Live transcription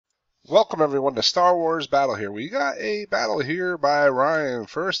Welcome everyone to Star Wars Battle here. We got a battle here by Ryan.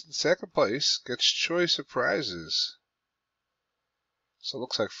 First and second place gets choice of prizes. So it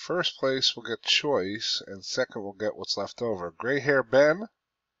looks like first place will get choice and second will get what's left over. Gray Hair Ben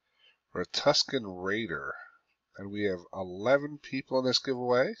or a Tusken Raider. And we have 11 people in this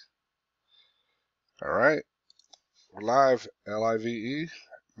giveaway. Alright. We're live, Live,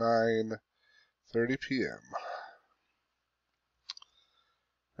 9:30 p.m.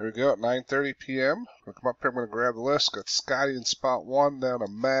 There we go, at 9:30 p.m. We'll come up here, I'm going to grab the list. Got Scotty in spot 1, down to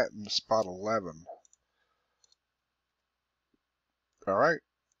Matt in spot 11. Alright,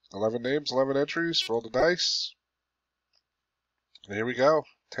 11 names, 11 entries, roll the dice. And here we go,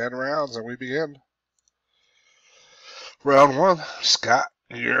 10 rounds, and we begin. Round 1, Scott,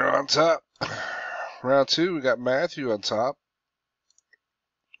 you're on top. Round 2, we got Matthew on top.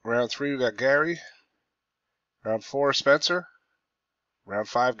 Round 3, we got Gary. Round 4, Spencer. Round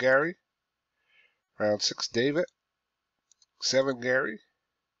 5, Gary. Round 6, David. 7, Gary.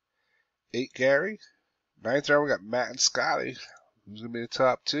 8, Gary. 9th round, we got Matt and Scotty. Who's going to be the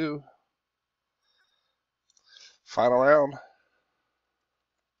top 2? Final round.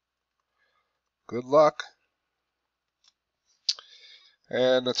 Good luck.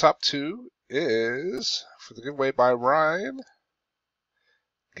 And the top 2 is, for the giveaway by Ryan,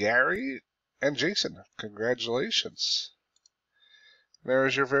 Gary, and Jason. Congratulations.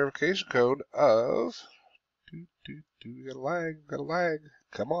 There's your verification code of... Got a lag.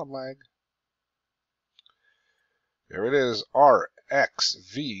 Come on, lag. There it is,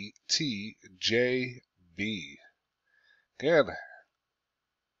 RXVTJB. Again,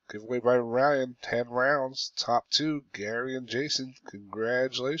 giveaway by Ryan, 10 rounds, top 2, Gary and Jason.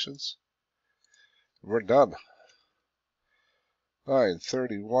 Congratulations. We're done.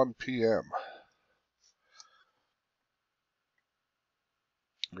 9:31 p.m.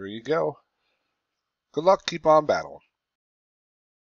 There you go. Good luck, keep on battling.